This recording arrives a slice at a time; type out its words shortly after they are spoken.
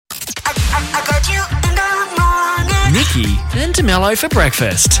I got you in the morning. Nikki and Mello for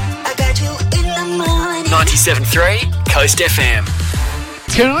breakfast. I got you in the morning. 97.3 Coast FM.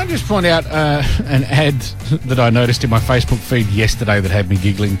 Can I just point out an ad that I noticed in my Facebook feed yesterday that had me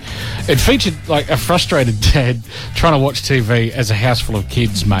giggling? It featured like a frustrated dad trying to watch TV as a house full of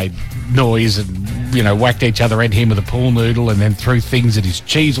kids made noise and, you know, whacked each other and him with a pool noodle and then threw things at his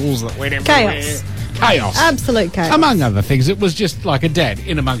cheesels that went everywhere. Chaos. Absolute chaos. Among other things, it was just like a dad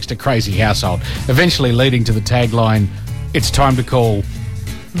in amongst a crazy household, eventually leading to the tagline, "It's time to call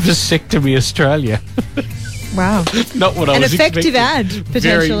Vasectomy Australia." Wow. Not what I was expecting. An effective ad,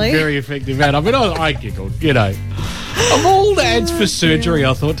 potentially. Very, very effective ad. I mean, I giggled, you know. Of all the ads for surgery,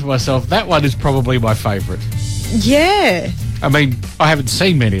 I thought to myself, that one is probably my favourite. Yeah. I mean, I haven't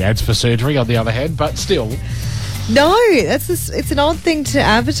seen many ads for surgery, on the other hand, but still. No, it's an odd thing to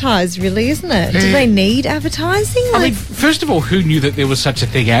advertise, really, isn't it? Do they need advertising? I mean, first of all, who knew that there was such a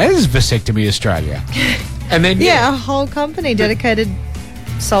thing as Vasectomy Australia? And then a whole company dedicated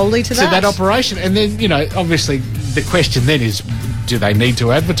solely to that operation. And then, you know, obviously the question then is, do they need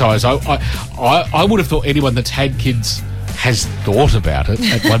to advertise? I would have thought anyone that's had kids has thought about it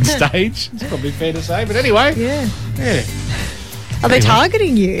at one stage. It's probably fair to say. But anyway. Yeah. Are they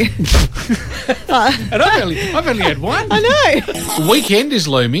targeting you? And I've only had one. I know. Weekend is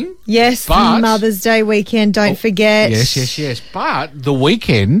looming. Yes, but Mother's Day weekend, don't forget. Yes. But The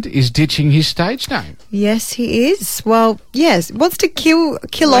Weeknd is ditching his stage name. Yes, he is. Well, yes, wants to kill off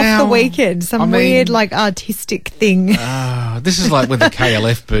The Weeknd. Some weird, like, artistic thing. This is like when the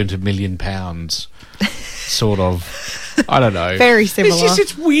KLF burnt £1 million, sort of. I don't know. Very similar.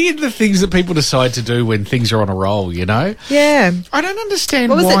 It's weird the things that people decide to do when things are on a roll, you know? Yeah. I don't understand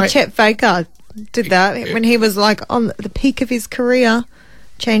why. What was it? Chet Faker did that when he was like on the peak of his career,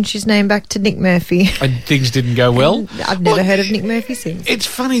 changed his name back to Nick Murphy. And things didn't go well? I've never heard of Nick Murphy since. It's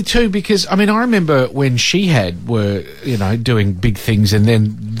funny too because, I mean, I remember when were, you know, doing big things and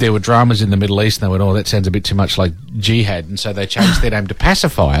then there were dramas in the Middle East and they went, oh, that sounds a bit too much like Jihad, and so they changed their name to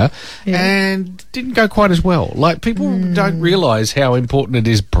Pacifier and didn't go quite as well. Like, people don't realise how important it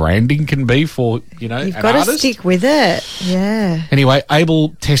is branding can be for, you know, You've got to stick with it. Yeah. Anyway, Abel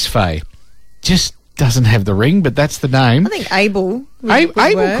Tesfaye just doesn't have the ring, but that's the name. I think Abel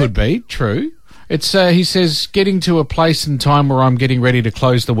Abel could be, true. It's he says, getting to a place and time where I'm getting ready to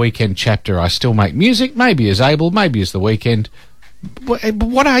close the Weeknd chapter. I still make music, maybe as Abel, maybe as The Weeknd.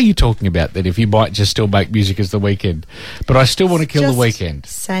 What are you talking about then, if you might just still make music as The Weeknd? But I still want to kill The Weeknd.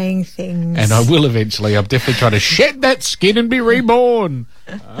 Saying things. And I will eventually. I'm definitely trying to shed that skin and be reborn.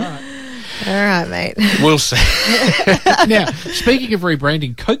 All right, mate. We'll see. Now, speaking of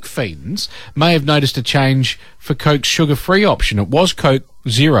rebranding, Coke fiends may have noticed a change for Coke's sugar-free option. It was Coke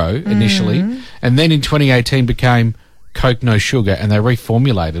Zero initially, and then in 2018 became Coke No Sugar, and they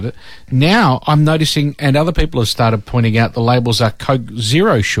reformulated it. Now I'm noticing, and other people have started pointing out, the labels are Coke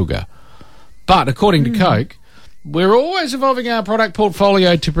Zero Sugar. But according to Coke, we're always evolving our product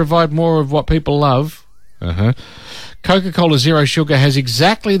portfolio to provide more of what people love. Coca-Cola Zero Sugar has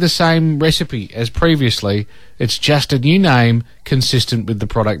exactly the same recipe as previously. It's just a new name consistent with the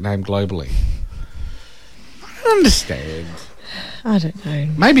product name globally. I don't understand. I don't know.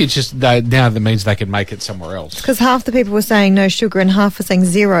 Maybe it's just now that means they can make it somewhere else. Because half the people were saying no sugar and half were saying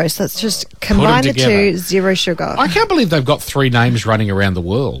zero. So let's just combine the two, zero sugar. I can't believe they've got three names running around the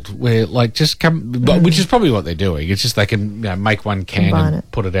world where, like, which is probably what they're doing. It's just they can, you know, make one can combine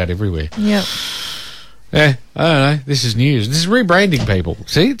and put it out everywhere. Yep. Yeah, I don't know. This is news. This is rebranding, people.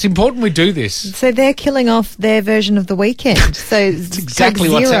 See, it's important we do this. So they're killing off their version of The Weeknd. So it's exactly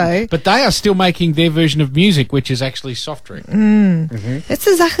what's happening. But they are still making their version of music, which is actually soft drink.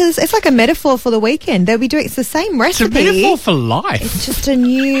 It's like a metaphor for The Weeknd. They'll be doing it's the same recipe. It's a metaphor for life. It's just a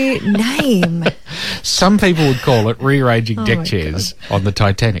new name. Some people would call it rearranging deck chairs on the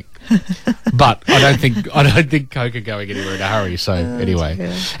Titanic. But I don't think Coke are going anywhere in a hurry. So anyway,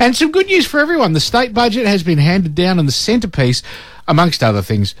 and some good news for everyone. The state budget has been handed down, and the centrepiece, amongst other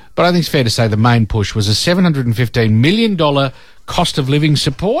things, but I think it's fair to say the main push was a $715 million cost of living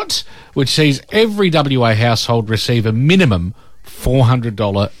support, which sees every WA household receive a minimum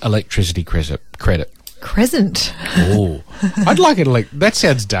 $400 electricity credit. Crescent. Oh, I'd like it. That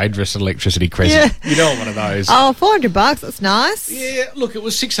sounds dangerous. Electricity crescent. Yeah. You don't want one of those. Oh, $400. That's nice. Yeah. Look, it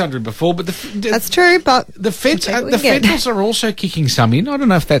was $600 before, but that's true. But the federals are also kicking some in. I don't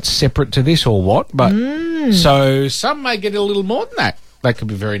know if that's separate to this or what, but so some may get a little more than that. That could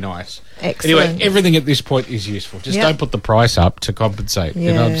be very nice. Excellent. Anyway, everything at this point is useful. Just don't put the price up to compensate.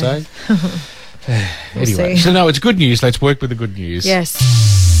 You know what I'm saying? Anyway, so no, it's good news. Let's work with the good news. Yes.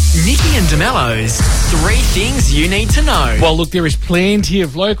 Nikki and DeMello's 3 things you need to know. Well, look, there is plenty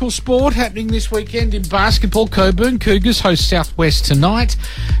of local sport happening this weekend in basketball. Coburn Cougars host Southwest tonight,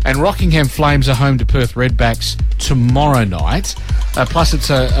 and Rockingham Flames are home to Perth Redbacks tomorrow night. Plus, it's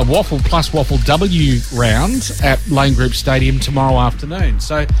a Waffle plus Waffle W round at Lane Group Stadium tomorrow afternoon.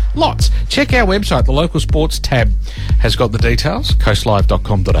 So, lots. Check our website. The local sports tab has got the details,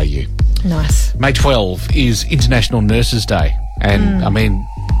 coastlive.com.au. Nice. May 12 is International Nurses Day. And, I mean,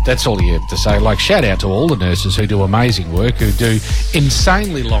 that's all you have to say. Like, shout out to all the nurses who do amazing work, who do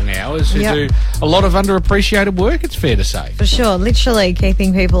insanely long hours, who do a lot of underappreciated work, it's fair to say. For sure. Literally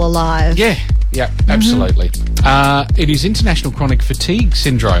keeping people alive. Yeah, absolutely. It is International Chronic Fatigue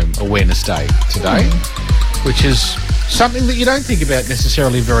Syndrome Awareness Day today, which is something that you don't think about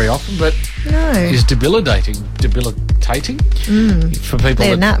necessarily very often, but is debilitating for people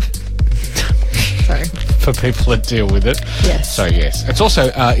that... nap. Sorry. For people that deal with it. Yes. So, yes. It's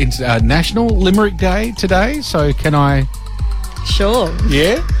also National Limerick Day today, so can I... Sure.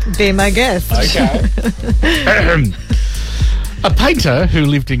 Yeah? Be my guest. Okay. A painter who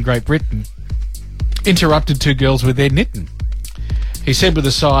lived in Great Britain interrupted 2 girls with their knitting. He said with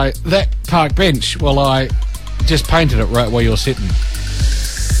a sigh, "That park bench, well, I just painted it right where you're sitting."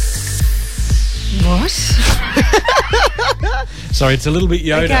 What? Sorry, it's a little bit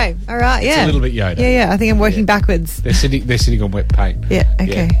Yoda. Okay, all right, yeah. It's a little bit Yoda. Yeah, I think I'm working backwards. They're sitting on wet paint. Yeah,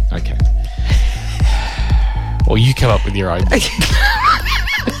 okay. Yeah, okay. Well, you come up with your own.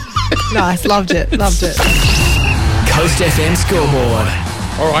 Nice, loved it. Coast FM scoreboard.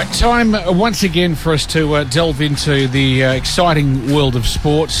 All right, time once again for us to delve into the exciting world of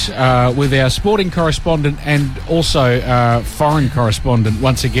sports with our sporting correspondent and also foreign correspondent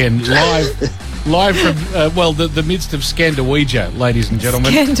once again, live from, the midst of Scandinavia, ladies and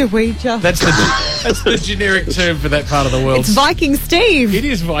gentlemen. Scandinavia. That's the generic term for that part of the world. It's Viking Steve. It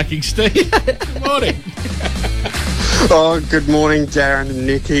is Viking Steve. Good morning. Oh, good morning, Darren and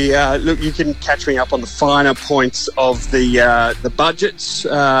Nikki. Look, you can catch me up on the finer points of the budgets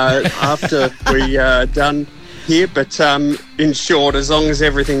after we done here. But in short, as long as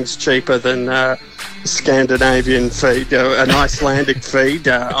everything's cheaper than Scandinavian feed, an Icelandic feed,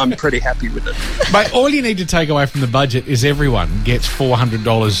 I'm pretty happy with it. Mate, all you need to take away from the budget is everyone gets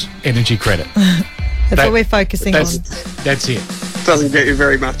 $400 energy credit. That's what we're focusing on. That's it. Doesn't get you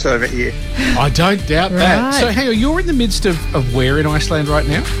very much over here. I don't doubt that. Right. So, hang on, you're in the midst of where in Iceland right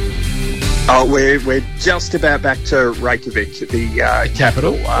now? Oh, we're just about back to Reykjavik, the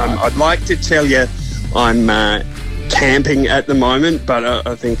capital. I'd like to tell you I'm camping at the moment, but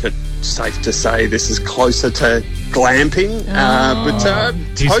I think it's safe to say this is closer to glamping. But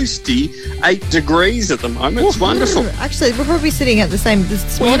toasty, 8 degrees at the moment. It's wonderful. Actually, we're probably sitting at the same,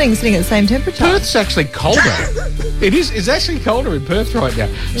 this morning, sitting at the same temperature. Perth's actually colder. It is. It's actually colder in Perth right now.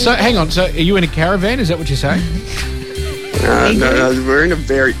 So, hang on. So, are you in a caravan? Is that what you're saying? No, we're in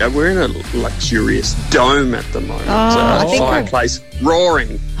a luxurious dome at the moment. I think fireplace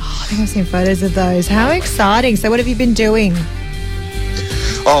roaring. I think I've seen photos of those. How exciting. So what have you been doing?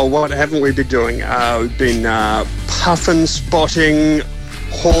 Oh, what haven't we been doing? We've been puffin spotting,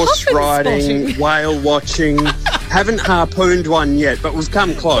 horse Puffin riding, spotting? whale watching. Haven't harpooned one yet, but we've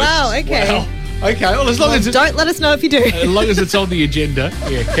come close. Wow, okay. Wow. Okay, well, as long as Don't let us know if you do. as long as it's on the agenda,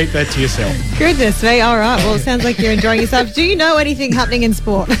 keep that to yourself. Goodness me. All right. Well, it sounds like you're enjoying yourself. Do you know anything happening in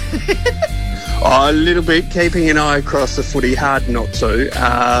sport? Oh, a little bit, keeping an eye across the footy, hard not to.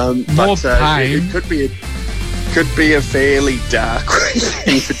 More but pain. it could be a fairly dark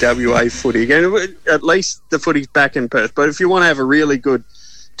weekend for WA footy. Again, at least the footy's back in Perth. But if you want to have a really good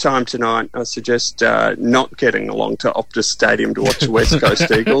time tonight, I suggest not getting along to Optus Stadium to watch the West Coast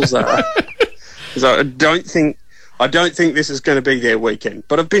Eagles. So I don't think this is going to be their weekend,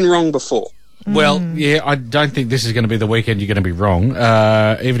 but I've been wrong before. Well, yeah, I don't think this is going to be the weekend you're going to be wrong,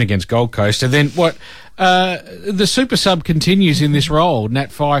 even against Gold Coast. And then what? The super sub continues in this role,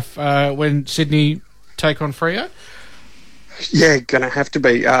 Nat Fyfe, when Sydney take on Freo? Yeah, going to have to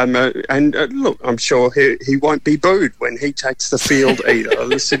be. And look, I'm sure he won't be booed when he takes the field either.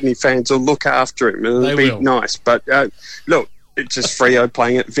 The Sydney fans will look after him and it'll be nice. But look, it's just Freo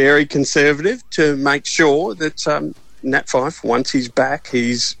playing it very conservative to make sure that Nat Fyfe, once he's back,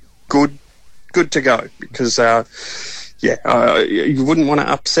 he's good to go. Because, you wouldn't want to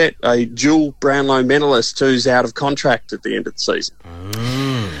upset a dual Brownlow medalist who's out of contract at the end of the season.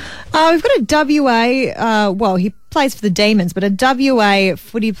 We've got a WA, he plays for the Demons, but a WA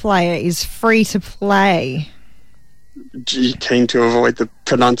footy player is free to play. keen to avoid the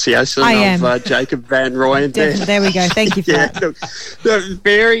pronunciation of Jacob Van Rooyen. There we go. Thank you for that. The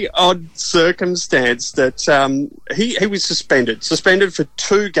very odd circumstance that he was suspended for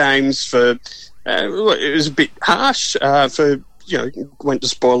 2 games for. It was a bit harsh for. Went to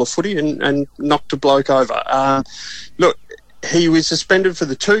spoil a footy and knocked a bloke over. Look, he was suspended for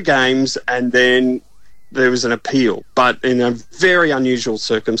the 2 games, and then there was an appeal. But in a very unusual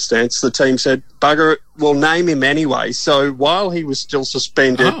circumstance, the team said, bugger it, we'll name him anyway. So while he was still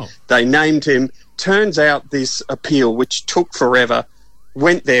suspended, they named him. Turns out this appeal, which took forever,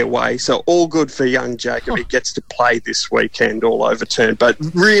 went their way. So all good for young Jacob. He gets to play this weekend, all overturned. But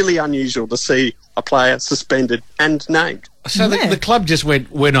really unusual to see a player suspended and named. So the club just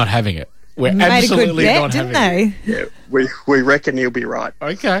went, we're not having it. We're absolutely not having it. Yeah, we reckon he'll be right.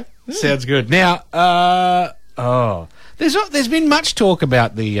 Okay, sounds good. Now, there's been much talk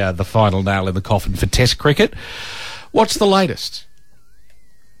about the final nail in the coffin for Test cricket. What's the latest?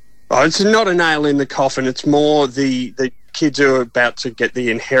 Oh, it's not a nail in the coffin. It's more the kids who are about to get the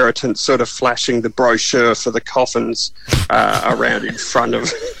inheritance sort of flashing the brochure for the coffins around in front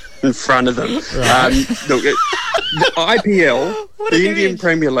of them. Right. Look, the IPL, the Indian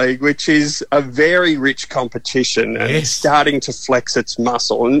Premier League, which is a very rich competition and it's starting to flex its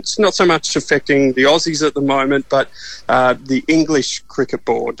muscle. And it's not so much affecting the Aussies at the moment, but the English Cricket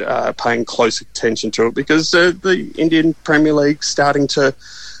Board paying close attention to it because the Indian Premier League starting to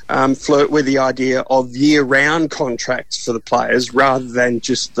flirt with the idea of year-round contracts for the players rather than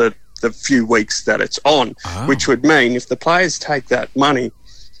just the few weeks that it's on, which would mean if the players take that money,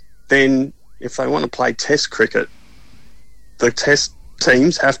 then if they want to play Test cricket, the Test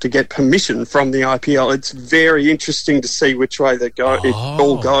teams have to get permission from the IPL. It's very interesting to see which way it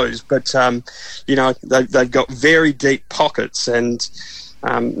all goes. But, they've got very deep pockets and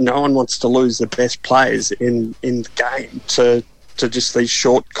no one wants to lose the best players in the game to just these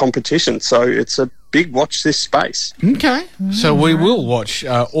short competitions. So it's a big watch this space. Okay. So we will watch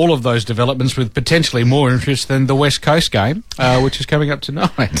all of those developments with potentially more interest than the West Coast game, which is coming up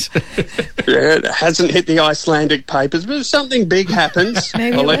tonight. Yeah, it hasn't hit the Icelandic papers, but if something big happens,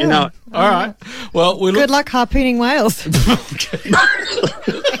 I'll let you know. All right. Well, good luck harpooning whales.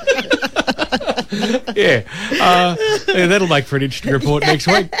 Yeah, that'll make for an interesting report next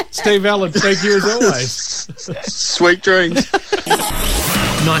week. Steve Allen, thank you as always. Sweet dreams.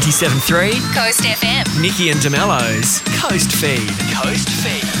 97.3 Coast FM. Nikki and DeMello's Coast Feed. Coast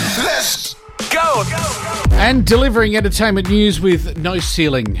Feed. Let's go. And delivering entertainment news with no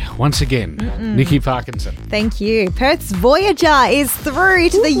ceiling once again, Nikki Parkinson. Thank you. Perth's Voyager is through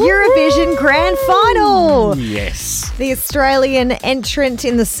to the Eurovision Grand Final. Yes. The Australian entrant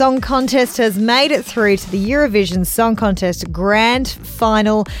in the song contest has made it through to the Eurovision Song Contest Grand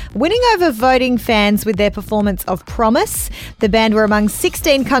Final, winning over voting fans with their performance of Promise. The band were among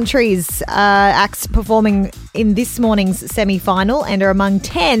 16 countries acts performing in this morning's semi-final and are among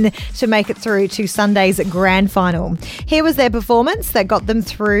 10 to make it through to Sunday's Grand Final. Here was their performance that got them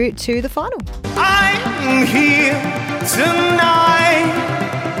through to the final. I'm here tonight.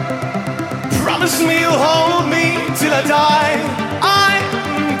 Promise me you'll hold me till I die.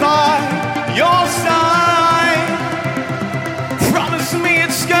 I'm by your side. Promise me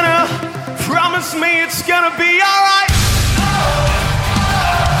it's gonna be alright.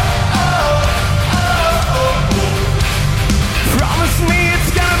 Promise me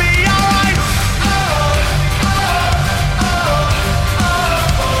it's gonna be alright.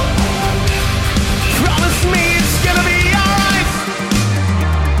 Promise me it's gonna be alright.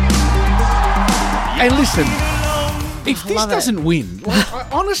 And listen, if this doesn't win,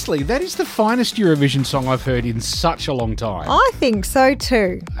 honestly, that is the finest Eurovision song I've heard in such a long time. I think so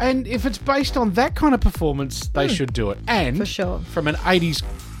too. And if it's based on that kind of performance, they should do it. And for sure, from an 80s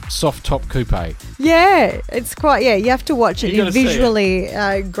soft top coupe. Yeah, it's quite, you have to watch it. It's visually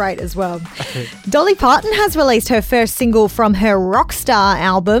great as well. Dolly Parton has released her first single from her Rockstar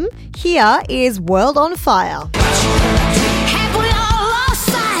album. Here is World on Fire. Have we all lost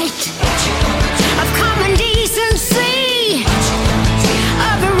sight of common decency,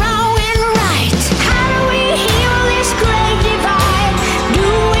 of the wrong and right? How do we heal this great divide? Do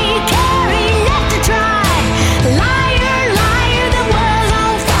we carry enough to try? Liar, liar, the world's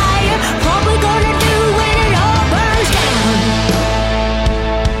on fire. What we gonna do when it all burns down?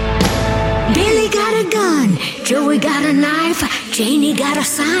 Billy got a gun, Joey got a knife, Janie got a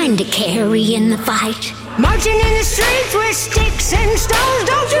sign to carry in the fight. Marching in the streets with sticks and stones.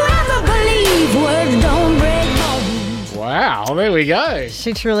 Don't you ever believe words don't break bones. Wow. Oh, there we go.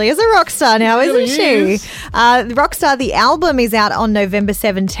 She truly is a rock star now, Really isn't she? is. The Rockstar, the album is out on November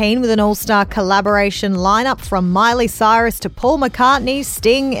 17 with an all-star collaboration lineup from Miley Cyrus to Paul McCartney,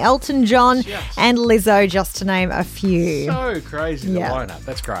 Sting, Elton John and Lizzo, just to name a few. So crazy, the Yeah. lineup.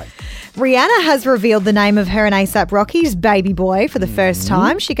 That's great. Rihanna has revealed the name of her and A$AP Rocky's baby boy for the first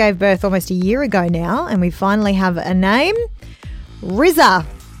time. She gave birth almost a year ago now, and we finally have a name. RZA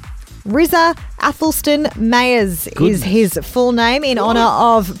Athelston Mayers is his full name in honour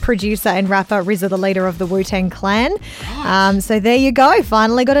of producer and rapper RZA, the leader of the Wu-Tang Clan. So there you go.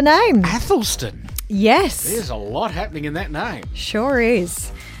 Finally got a name. Athelston. Yes. There's a lot happening in that name. Sure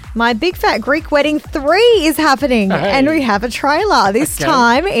is. My Big Fat Greek Wedding 3 is happening, Hey. and we have a trailer. This Okay.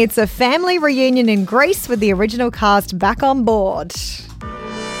 time, it's a family reunion in Greece with the original cast back on board.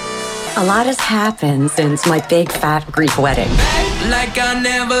 A lot has happened since my big fat Greek wedding. Like I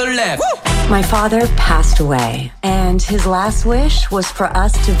never left. My father passed away, and his last wish was for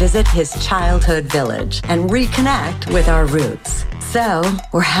us to visit his childhood village and reconnect with our roots. So,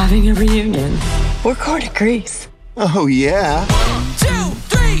 we're having a reunion. We're going to Greece. Oh, yeah. 2,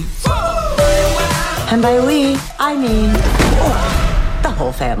 3, 4. And by we, I mean the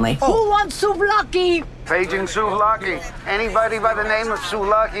whole family. Who wants souvlaki? Paging souvlaki. Anybody by the name of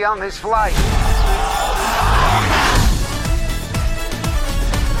souvlaki on this flight?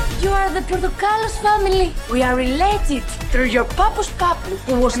 You are the Portokalos family. We are related through your papa's papu,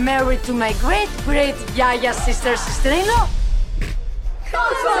 who was married to my great Yaya's sister-in-law.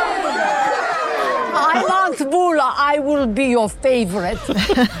 I want Bula. I will be your favorite.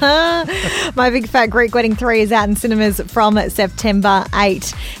 My Big Fat Greek Wedding 3 is out in cinemas from September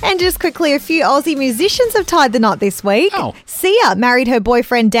 8. And just quickly, a few Aussie musicians have tied the knot this week. Oh. Sia married her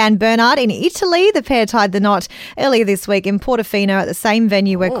boyfriend Dan Bernard in Italy. The pair tied the knot earlier this week in Portofino at the same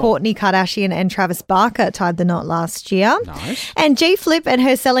venue where Kourtney Kardashian and Travis Barker tied the knot last year. Nice. And G-Flip and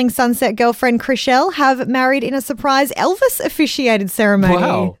her Selling Sunset girlfriend Chriselle have married in a surprise Elvis-officiated ceremony.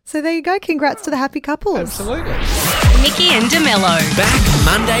 Wow. So there you go. Congrats to the happy couples. Absolutely. Nikki and DeMello. Back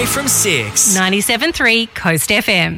Monday from 6. 97.3 Coast FM.